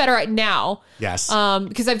I'm a lot better at now. Yes.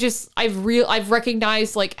 Because I've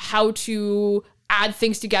recognized like how to add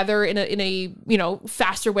things together in a you know,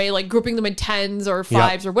 faster way, like grouping them in 10s or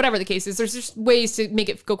 5s or whatever the case is. There's just ways to make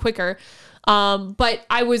it go quicker. But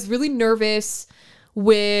I was really nervous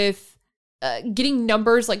with getting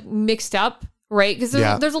numbers like mixed up, right? Because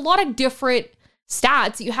there's a lot of different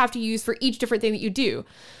stats that you have to use for each different thing that you do.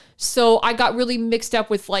 So I got really mixed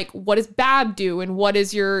up with like, what does BAB do? And what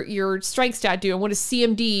does your strength stat do? And what does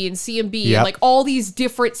CMD and CMB and like all these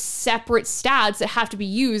different separate stats that have to be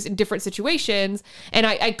used in different situations. And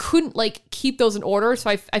I couldn't like keep those in order.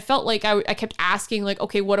 So I felt like I kept asking like,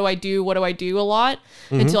 okay, what do I do? What do I do a lot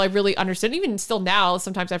until I really understood. Even still now,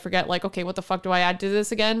 sometimes I forget like, okay, what the fuck do I add to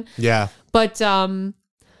this again? Yeah. But no,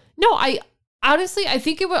 I honestly, I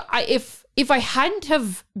think it would, if I hadn't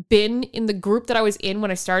have been in the group that I was in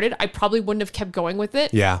when I started, I probably wouldn't have kept going with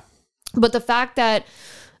it. Yeah. But the fact that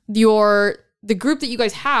the group that you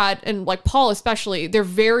guys had, and like Paul especially, they're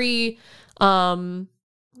very,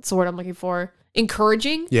 what's the word I'm looking for?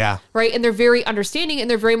 Encouraging. Yeah. Right. And they're very understanding, and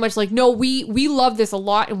they're very much like, no, we love this a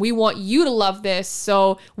lot and we want you to love this.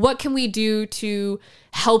 So what can we do to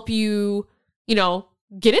help you, you know,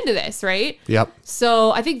 get into this, right? Yep.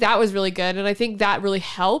 So I think that was really good. And I think that really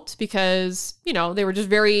helped because, you know, they were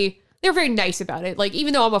very nice about it. Like,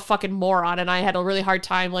 even though I'm a fucking moron and I had a really hard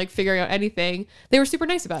time like figuring out anything, they were super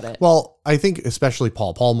nice about it. Well, I think especially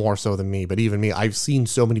Paul more so than me, but even me, I've seen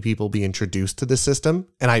so many people be introduced to this system,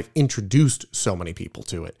 and I've introduced so many people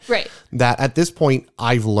to it. Right. That at this point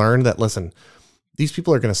I've learned that, listen, these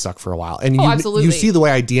people are going to suck for a while. And you see the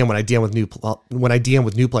way I DM when I DM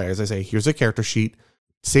with new players. I say, here's a character sheet.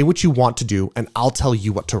 Say what you want to do, and I'll tell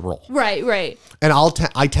you what to roll. Right. And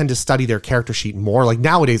I tend to study their character sheet more. Like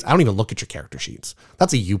nowadays, I don't even look at your character sheets.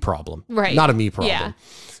 That's a you problem, right? Not a me problem. Yeah.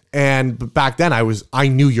 And back then, I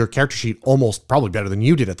knew your character sheet almost probably better than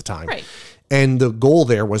you did at the time. Right. And the goal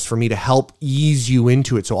there was for me to help ease you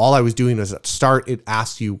into it. So all I was doing was at start, it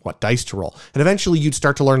asked you what dice to roll, and eventually you'd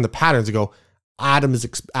start to learn the patterns and go, Adam's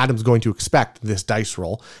going to expect this dice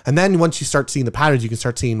roll. And then once you start seeing the patterns, you can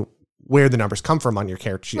start seeing where the numbers come from on your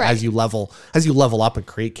character sheet as you level up and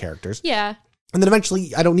create characters. Yeah. And then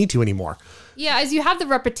eventually I don't need to anymore. Yeah. As you have the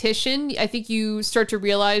repetition, I think you start to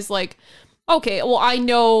realize like, okay, well, I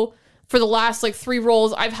know for the last like 3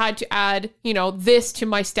 rolls, I've had to add, this to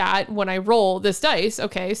my stat when I roll this dice.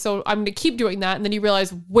 Okay, so I'm going to keep doing that. And then you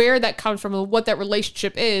realize where that comes from and what that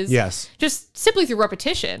relationship is. Yes. Just simply through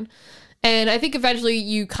repetition. And I think eventually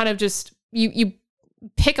you kind of just, you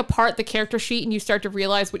pick apart the character sheet and you start to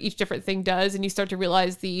realize what each different thing does. And you start to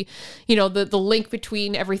realize the link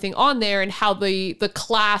between everything on there and how the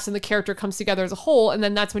class and the character comes together as a whole. And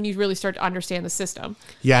then that's when you really start to understand the system.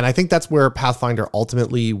 Yeah. And I think that's where Pathfinder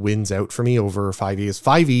ultimately wins out for me over 5e. Is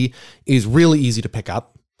 5e is really easy to pick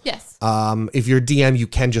up. Yes. If you're DM, you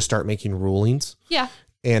can just start making rulings. Yeah.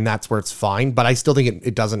 And that's where it's fine. But I still think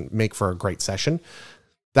it doesn't make for a great session.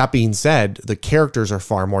 That being said, the characters are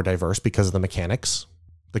far more diverse because of the mechanics.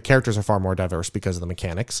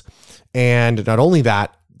 And not only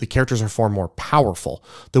that, the characters are far more powerful.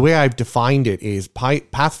 The way I've defined it is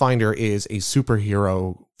Pathfinder is a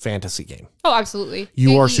superhero fantasy game. Oh, absolutely.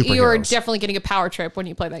 You are superheroes. You are definitely getting a power trip when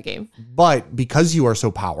you play that game. But because you are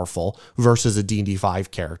so powerful versus a D&D 5e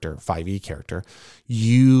character,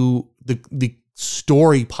 the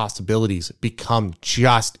story possibilities become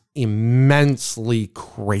just immensely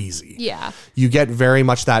crazy. Yeah. You get very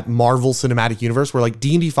much that Marvel Cinematic Universe where like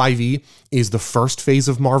D&D 5e is the first phase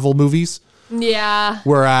of Marvel movies. Yeah.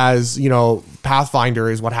 Whereas, Pathfinder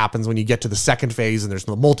is what happens when you get to the second phase and there's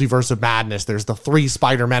the multiverse of madness. There's the 3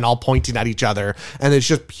 Spider-Men all pointing at each other and it's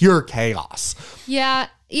just pure chaos. Yeah.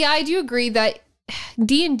 Yeah, I do agree that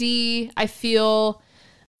D&D, I feel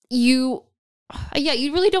you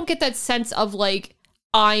really don't get that sense of like,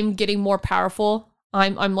 I'm getting more powerful.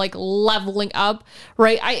 I'm like leveling up,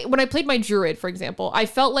 right? When I played my druid, for example, I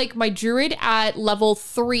felt like my druid at level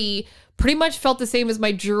 3 pretty much felt the same as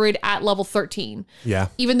my druid at level 13. Yeah.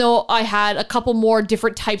 Even though I had a couple more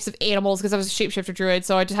different types of animals because I was a shapeshifter druid.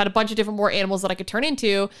 So I just had a bunch of different more animals that I could turn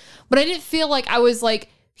into. But I didn't feel like I was like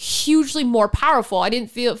hugely more powerful. I didn't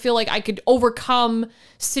feel like I could overcome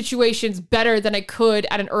situations better than I could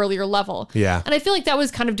at an earlier level. Yeah. And I feel like that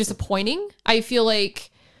was kind of disappointing. I feel like,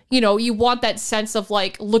 you want that sense of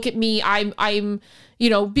like, look at me, I'm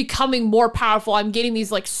becoming more powerful. I'm getting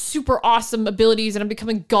these like super awesome abilities and I'm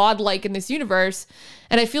becoming godlike in this universe.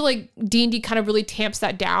 And I feel like D&D kind of really tamps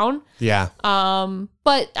that down. Yeah.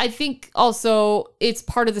 But I think also it's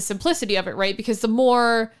part of the simplicity of it, right? Because the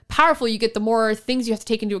more powerful you get, the more things you have to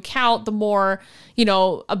take into account, the more,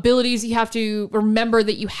 abilities you have to remember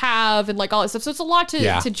that you have and like all that stuff. So it's a lot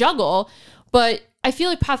to juggle, but I feel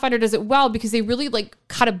like Pathfinder does it well because they really like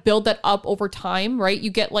kind of build that up over time, right?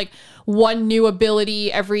 You get like one new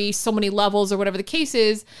ability every so many levels or whatever the case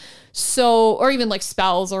is. So, or even like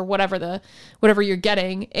spells or whatever you're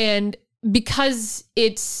getting. And because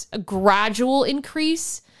it's a gradual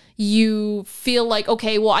increase, you feel like,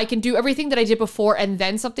 okay, well, I can do everything that I did before and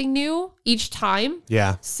then something new each time.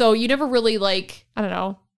 Yeah. So you never really like, I don't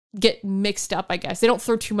know, get mixed up, I guess. They don't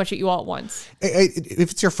throw too much at you all at once.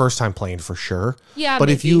 If it's your first time playing, for sure. Yeah, but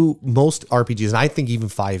maybe. Most RPGs, and I think even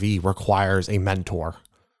 5e requires a mentor.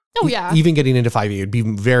 Oh, yeah. Even getting into 5e, it'd be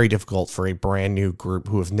very difficult for a brand new group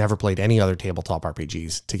who have never played any other tabletop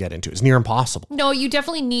RPGs to get into. It's near impossible. No, you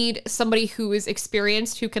definitely need somebody who is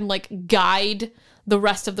experienced, who can like guide the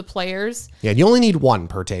rest of the players. Yeah, you only need one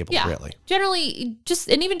per table, really. Generally,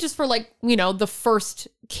 even just for like, the first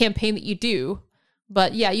campaign that you do.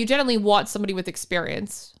 But yeah, you generally want somebody with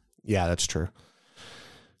experience. Yeah, that's true.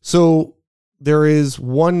 So there is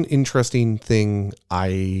one interesting thing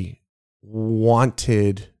I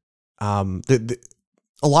wanted. A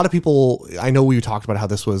lot of people, I know we talked about how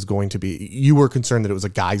this was going to be, you were concerned that it was a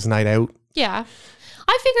guy's night out. Yeah.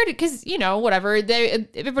 I figured it because, whatever.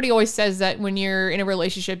 Everybody always says that when you're in a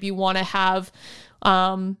relationship, you want to have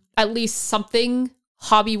at least something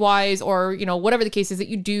hobby-wise or, whatever the case is that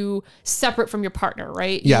you do separate from your partner,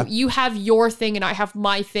 right? Yeah. You have your thing and I have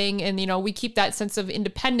my thing and, we keep that sense of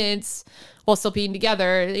independence while still being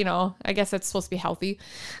together. I guess that's supposed to be healthy.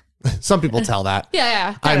 Some people tell that.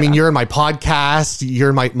 Yeah. I mean, you're in my podcast. You're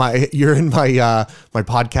in my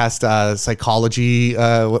podcast psychology.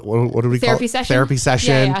 What do we call it? Therapy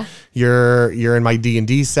session. Yeah. You're in my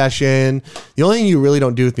D&D session. The only thing you really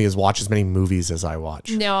don't do with me is watch as many movies as I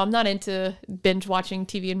watch. No, I'm not into binge watching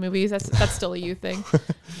TV and movies. That's still a you thing.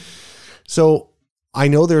 So I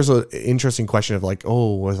know there's an interesting question of like,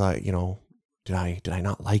 oh, was I, did I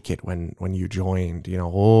not like it when you joined?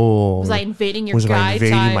 Was I invading your guide? Was I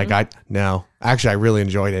invading my guide? No, actually, I really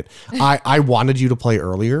enjoyed it. I wanted you to play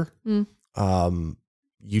earlier. You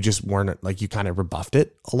just weren't, like, you kind of rebuffed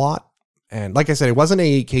it a lot. And like I said, it wasn't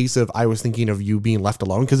a case of I was thinking of you being left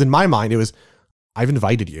alone, because in my mind it was, I've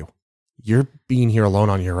invited you. You're being here alone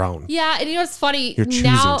on your own. Yeah, and you know what's funny? You're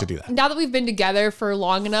choosing to do that. Now that we've been together for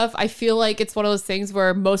long enough, I feel like it's one of those things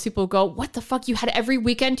where most people go, what the fuck? You had every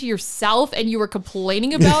weekend to yourself and you were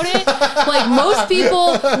complaining about it? Like, most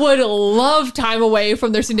people would love time away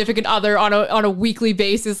from their significant other on a weekly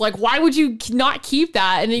basis. Like, why would you not keep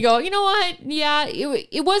that? And you go, you know what? Yeah,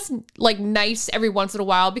 it was like nice every once in a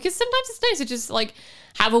while, because sometimes it's nice to just like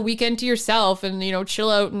have a weekend to yourself and, you know,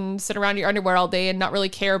 chill out and sit around your underwear all day and not really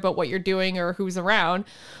care about what you're doing or who's around.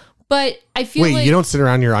 But I feel like... Wait, you don't sit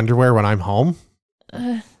around your underwear when I'm home?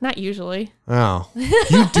 Not usually. Oh.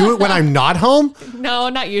 You do it when I'm not home? No,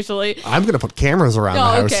 not usually. I'm going to put cameras around the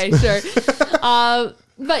house. Okay, sure.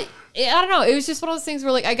 But I don't know. It was just one of those things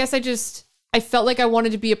where, like, I guess I felt like I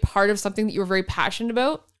wanted to be a part of something that you were very passionate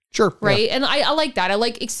about. Sure. Right? Yeah. And I like that. I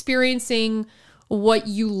like experiencing what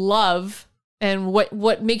you love and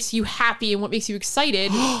what makes you happy and what makes you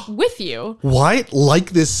excited with you. What?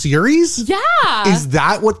 Like this series? Yeah. Is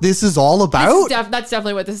that what this is all about? That's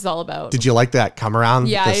definitely what this is all about. Did you like that come around?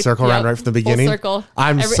 Yeah. The circle around right from the beginning? Full circle.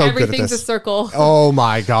 I'm so good at this. Everything's a circle. Oh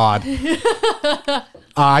my God.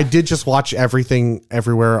 I did just watch Everything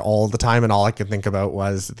Everywhere all the time, and all I could think about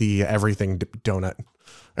was the everything donut.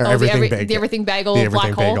 Or everything bagel. The everything bagel. The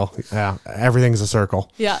everything black bagel. Hole. Yeah. Everything's a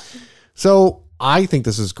circle. Yeah. So I think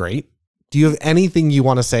this is great. Do you have anything you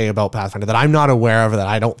want to say about Pathfinder that I'm not aware of, that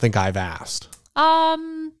I don't think I've asked?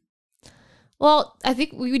 Well, I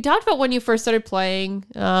think we talked about when you first started playing.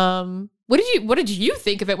 What did you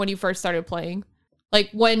think of it when you first started playing? Like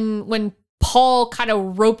when Paul kind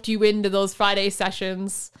of roped you into those Friday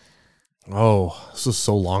sessions. Oh, this was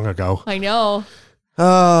so long ago. I know.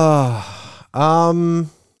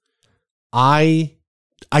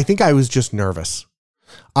 I think I was just nervous.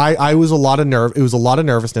 It was a lot of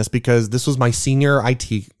nervousness because this was my senior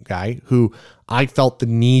IT guy who I felt the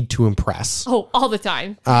need to impress. Oh, all the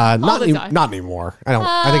time. Not anymore. I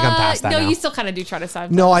think I'm past that. No, now. you still kind of do try to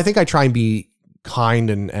sometimes. No, I think I try and be kind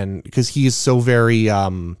and because he is so very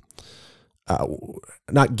not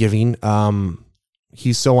giving.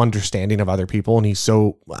 He's so understanding of other people, and he's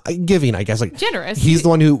so giving, I guess, like generous. He's the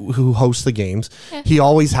one who hosts the games. Yeah. He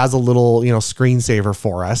always has a little, screensaver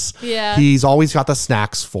for us. Yeah. He's always got the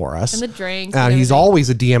snacks for us. And the drinks. And he's always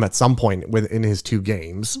a DM at some point within his 2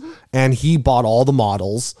 games. Mm-hmm. And he bought all the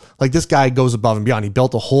models. Like, this guy goes above and beyond. He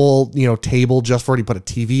built a whole, table just for it. He put a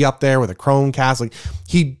TV up there with a Chromecast. Like,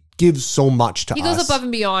 he gives so much to us. He goes above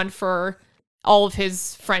and beyond for all of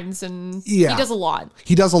his friends, and he does a lot.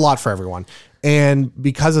 He does a lot for everyone. And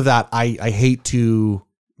because of that, I hate to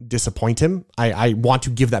disappoint him. I want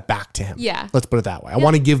to give that back to him. Yeah. Let's put it that way. I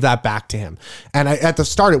want to give that back to him. And at the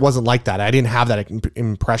start, it wasn't like that. I didn't have that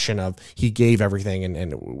impression of he gave everything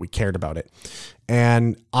and we cared about it.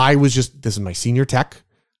 And I was just, this is my senior tech.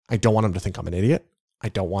 I don't want him to think I'm an idiot. I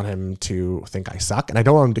don't want him to think I suck. And I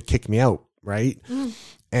don't want him to kick me out. Right.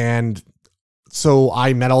 And so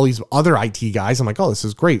I met all these other IT guys. I'm like, oh, this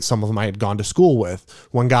is great. Some of them I had gone to school with.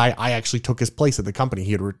 One guy, I actually took his place at the company.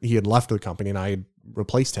 He had left the company and I had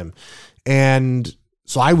replaced him. And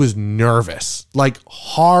so I was nervous, like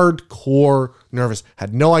hardcore nervous.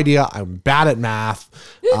 Had no idea. I'm bad at math.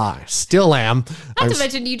 I still am. Not to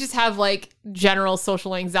mention, you just have like general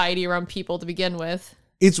social anxiety around people to begin with.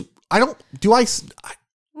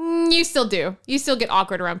 You still do. You still get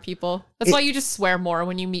awkward around people. That's why you just swear more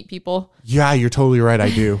when you meet people. Yeah, you're totally right. I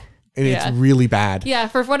do. And it's really bad. Yeah.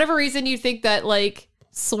 For whatever reason, you think that like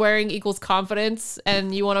swearing equals confidence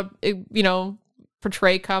and you want to,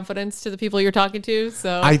 portray confidence to the people you're talking to.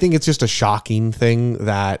 So I think it's just a shocking thing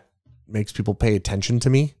that makes people pay attention to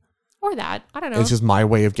me. Or that. I don't know. It's just my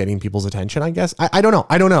way of getting people's attention, I guess. I don't know.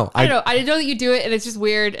 I don't know. I know that you do it and it's just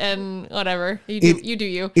weird and whatever. You do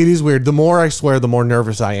you. It is weird. The more I swear, the more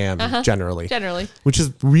nervous I am, generally. Which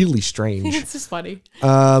is really strange. It's just funny.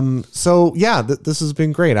 So yeah, this has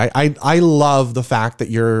been great. I love the fact that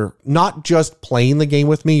you're not just playing the game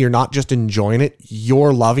with me. You're not just enjoying it.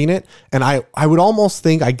 You're loving it. And I would almost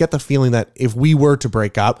think, I get the feeling that if we were to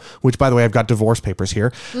break up, which by the way, I've got divorce papers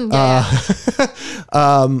here.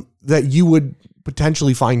 That you would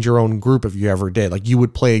potentially find your own group if you ever did. Like you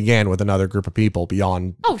would play again with another group of people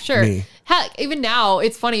beyond me. Heck, even now,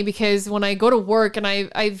 it's funny because when I go to work and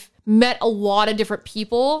I've met a lot of different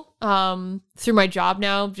people through my job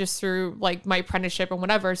now, just through like my apprenticeship and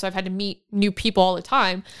whatever. So I've had to meet new people all the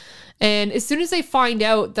time. And as soon as they find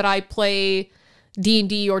out that I play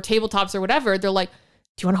D&D or tabletops or whatever, they're like,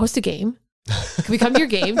 do you want to host a game? Can we come to your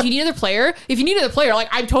game? Do you need another player? If you need another player, like,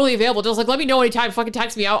 I'm totally available. Just like, let me know anytime. Fucking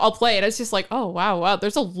text me. I'll play. And it's just like, oh, wow.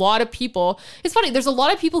 There's a lot of people. It's funny. There's a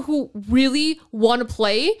lot of people who really want to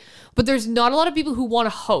play, but there's not a lot of people who want to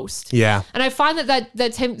host. Yeah. And I find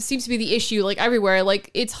that seems to be the issue, like, everywhere. Like,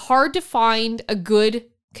 it's hard to find a good,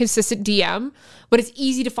 consistent DM, but it's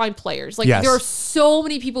easy to find players. Like, there are so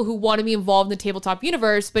many people who want to be involved in the tabletop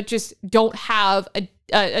universe, but just don't have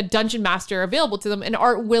a dungeon master available to them and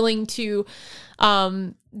aren't willing to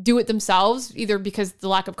do it themselves, either because the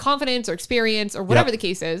lack of confidence or experience or whatever the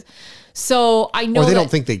case is. So I know, or they don't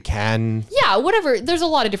think they can. Yeah, whatever. There's a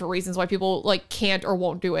lot of different reasons why people like can't or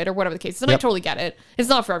won't do it or whatever the case is. And I totally get it. It's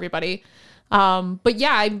not for everybody. But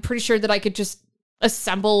yeah, I'm pretty sure that I could just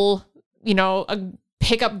assemble, a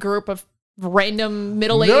pickup group of random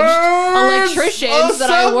middle-aged electricians that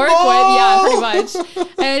I work with. Yeah, pretty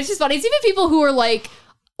much. And it's just funny. It's even people who are like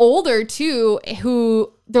older too,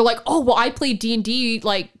 who they're like, oh, well, I played D&D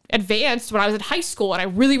like advanced when I was in high school and I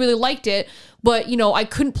really, really liked it. But, I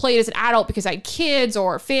couldn't play it as an adult because I had kids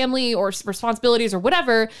or family or responsibilities or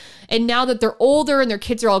whatever. And now that they're older and their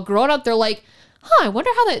kids are all grown up, they're like, I wonder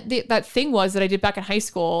how that thing was that I did back in high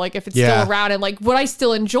school. Like, if it's still around, and like, would I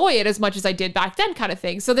still enjoy it as much as I did back then, kind of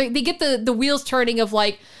thing. So they get the wheels turning of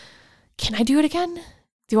like, can I do it again?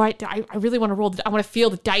 Do I really want to roll? I want to feel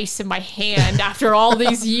the dice in my hand after all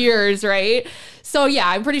these years, right? So yeah,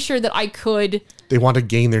 I'm pretty sure that I could. They want to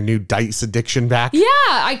gain their new dice addiction back. Yeah,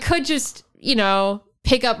 I could just,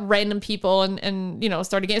 pick up random people and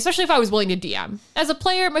start a game, especially if I was willing to DM. As a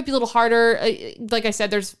player, it might be a little harder. Like I said,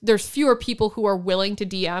 there's fewer people who are willing to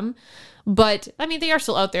DM, but I mean, they are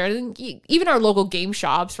still out there. And even our local game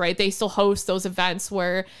shops, right? They still host those events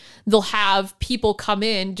where they'll have people come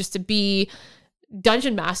in just to be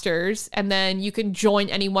dungeon masters, and then you can join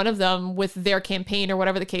any one of them with their campaign or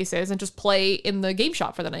whatever the case is and just play in the game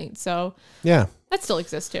shop for the night. So yeah, that still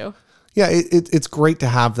exists too. Yeah, it's great to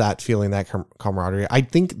have that feeling, that camaraderie. I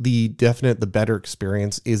think the better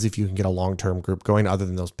experience is if you can get a long-term group going other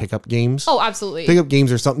than those pickup games. Oh, absolutely. Pickup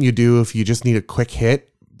games are something you do if you just need a quick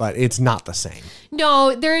hit, but it's not the same.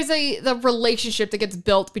 No, there is the relationship that gets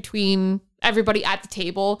built between everybody at the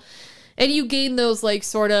table. And you gain those like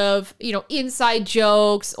sort of, inside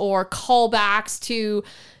jokes or callbacks to,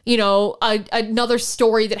 another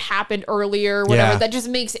story that happened earlier, whatever. Yeah. That just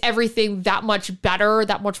makes everything that much better,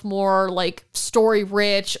 that much more like story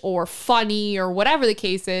rich or funny or whatever the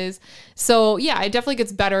case is. So yeah, it definitely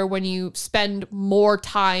gets better when you spend more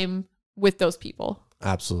time with those people.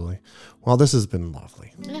 Absolutely. Well, this has been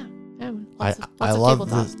lovely. Yeah. I love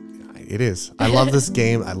this. It is. I love this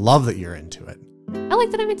game. I love that you're into it. I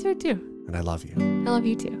like that I'm into it too. And I love you. I love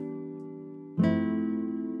you too.